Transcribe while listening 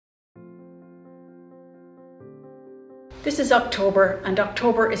This is October, and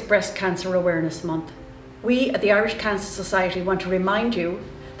October is Breast Cancer Awareness Month. We at the Irish Cancer Society want to remind you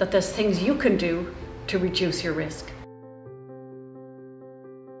that there's things you can do to reduce your risk.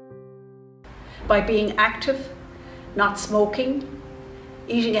 By being active, not smoking,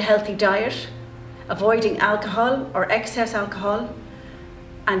 eating a healthy diet, avoiding alcohol or excess alcohol,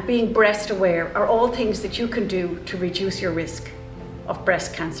 and being breast aware are all things that you can do to reduce your risk of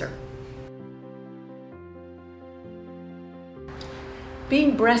breast cancer.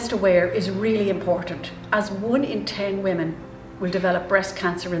 Being breast aware is really important, as 1 in 10 women will develop breast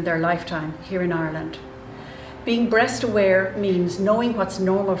cancer in their lifetime here in Ireland. Being breast aware means knowing what's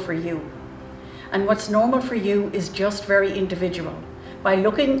normal for you. And what's normal for you is just very individual, by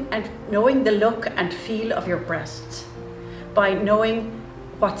looking and knowing the look and feel of your breasts, by knowing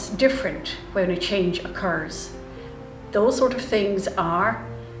what's different when a change occurs. Those sort of things are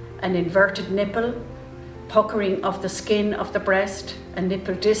an inverted nipple, puckering of the skin of the breast, a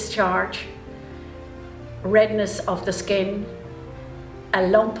nipple discharge, redness of the skin, a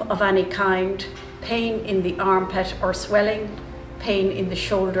lump of any kind, pain in the armpit or swelling, pain in the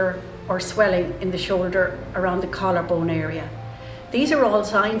shoulder or swelling in the shoulder around the collarbone area. These are all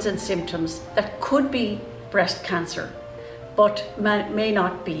signs and symptoms that could be breast cancer, but may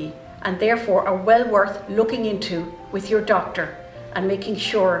not be, and therefore are well worth looking into with your doctor and making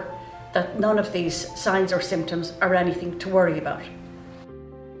sure that none of these signs or symptoms are anything to worry about.